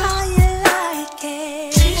 Just how you like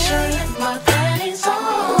it. T-shirt and my panties on.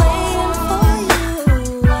 Waiting for you.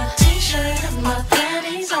 T-shirt and my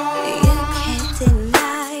panties on. You can't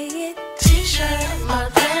deny it. T-shirt and my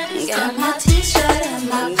panties on. Got my T-shirt and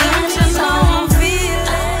my panties on.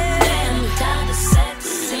 Feeling Kinda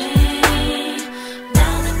sexy.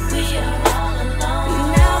 Now that we are all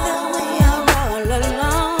alone. now that we are all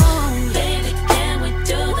alone. Baby, can we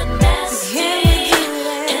do the nasty? Can we do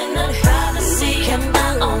it? In the privacy of my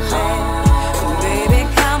own home. Baby,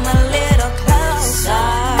 come a little closer.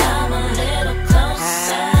 Come a little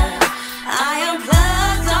closer. I am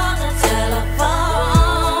plugged on the telephone.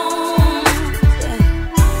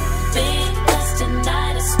 Because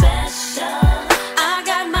tonight is special. I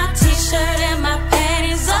got my T-shirt and my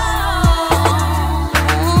panties on.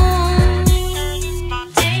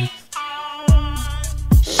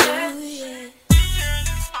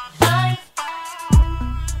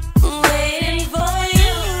 Waiting for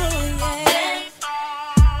you, yeah.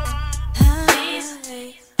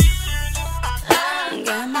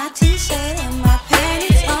 Got my T-shirt and my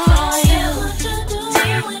panties on. What you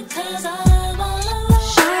doing? 'Cause I'm all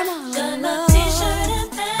alone. Got my T-shirt and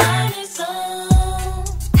panties on.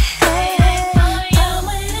 I'm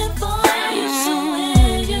waiting for you, so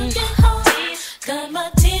when you get home. Got my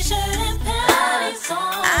T-shirt and panties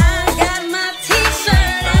on. I got my T-shirt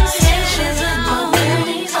and panties on.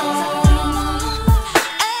 Panties on.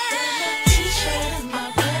 T-shirt and my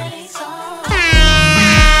panties on.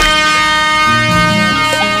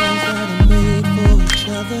 Made for each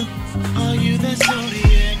other. Are you that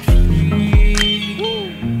zodiac for me?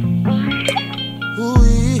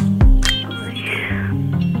 Ooh-wee.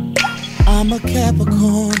 I'm a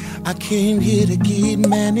Capricorn, I came here to get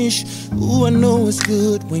mannish. Ooh, I know it's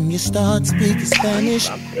good when you start speaking Spanish.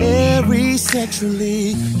 Very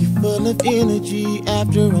sexually, you're full of energy.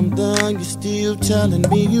 After I'm done, you're still telling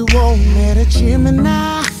me you won't let a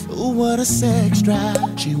Gemini. Ooh, what a sex drive.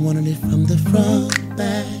 She wanted it from the front,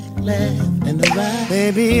 back, left, and the right.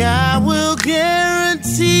 Baby, I will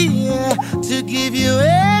guarantee to give you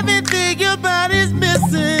everything your body's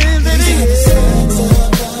missing. Baby,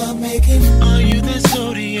 are you that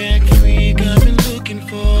zodiac freak I've been looking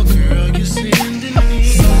for? Girl, you're sending me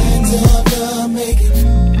signs of love making,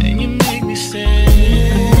 and you make me sad.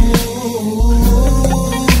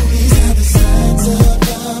 These are the signs of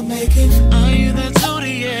love making. Are you that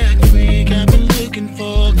zodiac freak I've been looking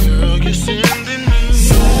for? Girl, you're sending me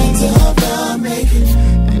signs of love making,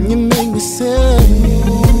 and you make me sad.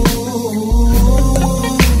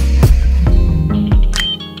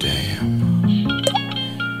 Damn.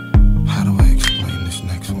 How do I explain this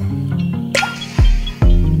next one?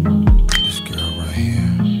 This girl right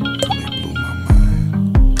here really blew my mind.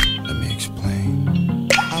 Let me explain.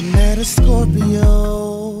 I met a Scorpio.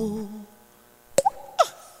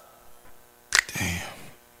 Damn.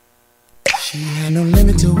 She had no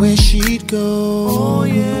limit to where she'd go. Oh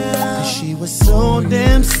yeah. 'Cause she was so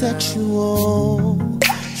damn sexual.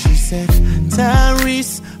 She said,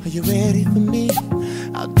 Tyrese, are you ready for me?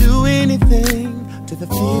 I'll do anything to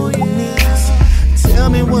fulfill your needs. Tell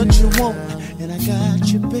me what you want, and I got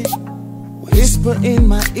you, babe. Whisper in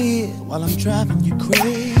my ear while I'm driving you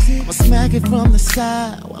crazy. I'ma smack it from the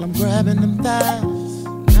side while I'm grabbing them thighs.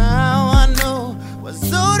 Now I know what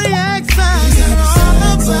zodiac signs are all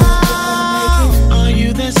about. Are you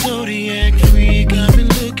that zodiac freak I've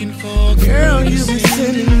been looking for? Girl, you've been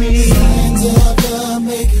sending me signs of love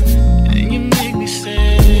making, and you make me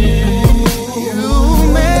sad. You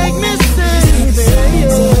make me sad, baby.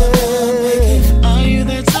 Are you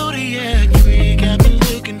that zodiac freak I've been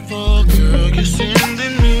looking for? Girl, you're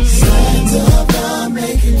sending me signs of love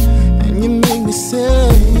making, and you make me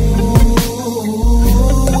sad.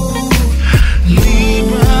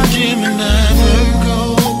 Libra, Gemini, Virgo.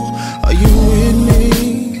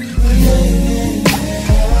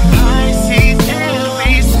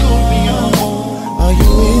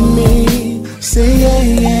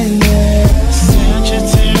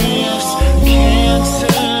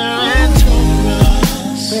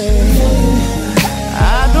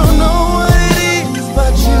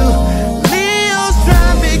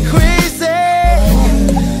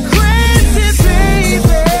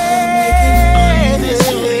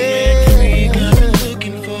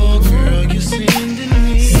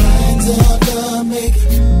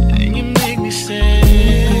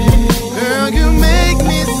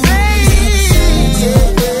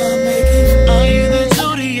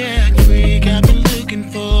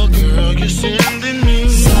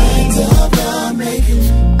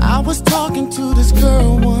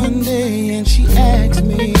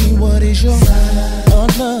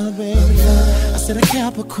 love, baby. I said a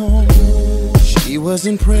Capricorn. She was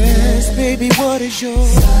impressed, baby, what is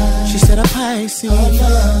yours? She said a Pisces.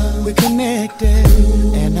 We connected,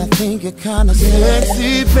 and I think you're kinda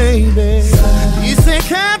sexy, baby. He said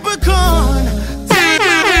Capricorn. Take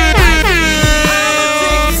it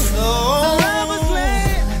slow.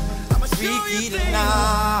 Freaky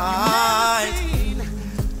tonight,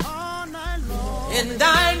 and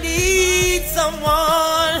I need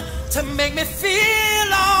someone to make me feel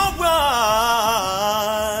alright.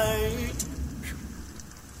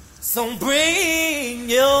 So bring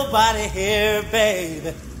your body here,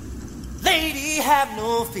 baby. Lady, have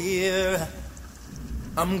no fear.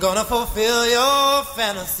 I'm gonna fulfill your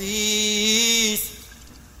fantasies,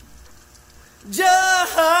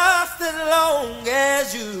 just as long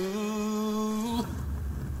as you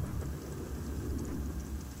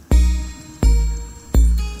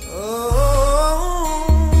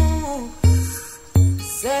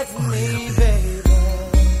sex me, baby.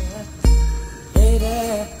 Lady,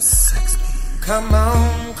 come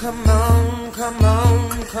on, come on, come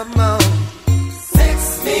on, come on. Sex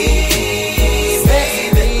me,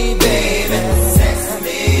 baby, baby. Sex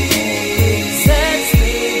me, baby. Sex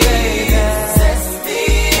me, baby.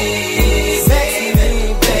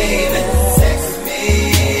 Sex me,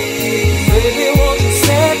 baby. Won't you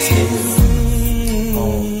sex me?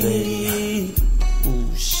 Oh, baby. Ooh,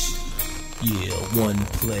 shit. Yeah, one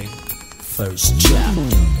play, first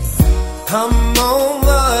chapter. Come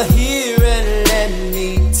over here and let me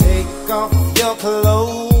take off your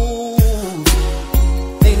clothes.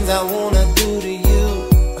 Things I wanna do to you,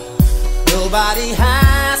 nobody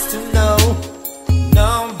has to know.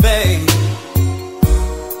 No, babe.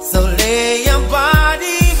 So lay your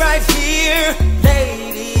body right here,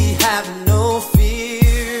 lady, have no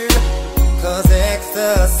fear, 'cause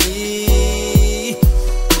ecstasy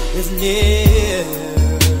is near.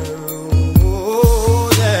 Oh,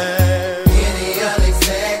 yeah. Any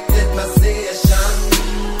unexpected position,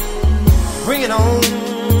 bring it on.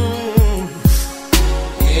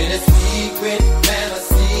 In a secret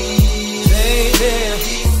fantasy, baby,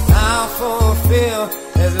 I'll fulfill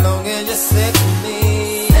as long as you sex me.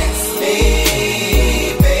 Sex me,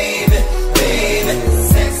 baby, baby.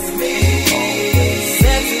 Sex me,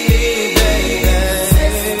 sex me, baby.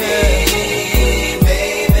 Sex me,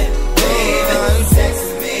 baby, baby. Sex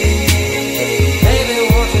me, baby,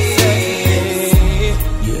 won't you sex me?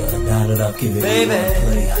 Yeah, now that I've given you one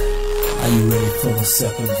play, are you ready for the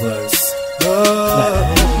second verse?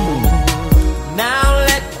 Now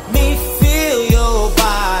let me feel your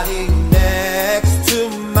body next to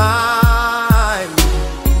mine,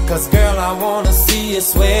 'cause girl, I wanna see you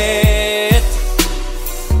sweat.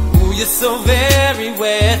 Ooh, you're so very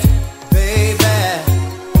wet, baby.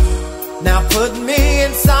 Now put me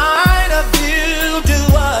inside of you, do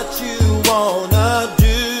what you wanna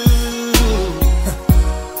do,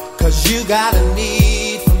 'cause you got a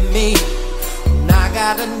need for me, and I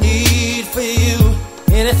got a need for you.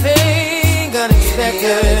 Anything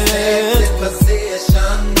unexpected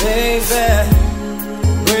position, baby,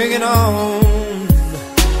 bring it on.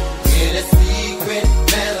 In a secret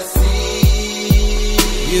fantasy,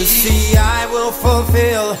 you see I will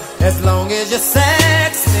fulfill as long as you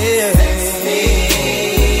sex me. Sex me,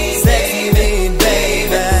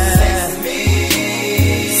 baby.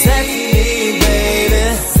 Sex me, baby.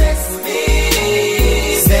 Sex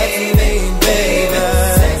me, baby.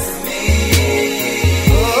 Sex me.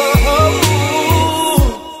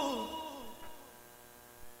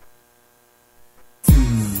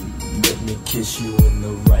 Let me kiss you in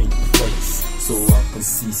the right place, so I can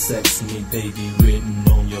see sex me, baby, written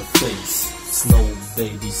on your face. Slow,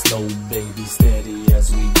 baby, steady as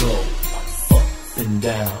we go. Up and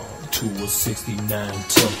down to a 69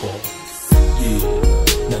 tempo. Yeah,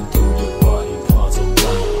 now throw your body parts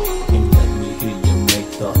around, and let me hear you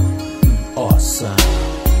make the R sound.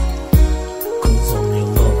 'Cause I'm your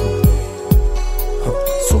lover, man.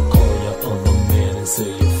 So call your other man and say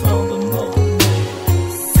you found another man.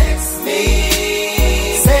 Sex me,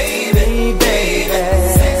 baby.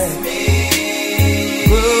 Sex me,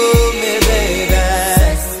 groove me, baby.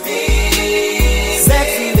 Sex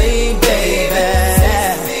me, baby.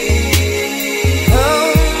 Sex me, oh,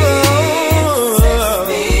 sex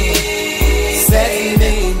me,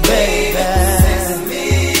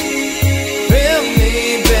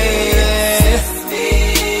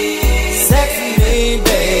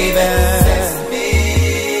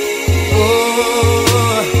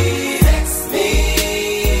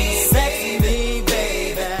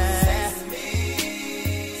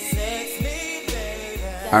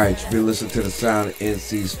 Alright, you've been listening to the sound of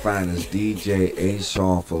NC's finest, DJ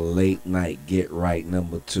A-Shawn for Late Night Get Right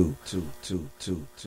number 2.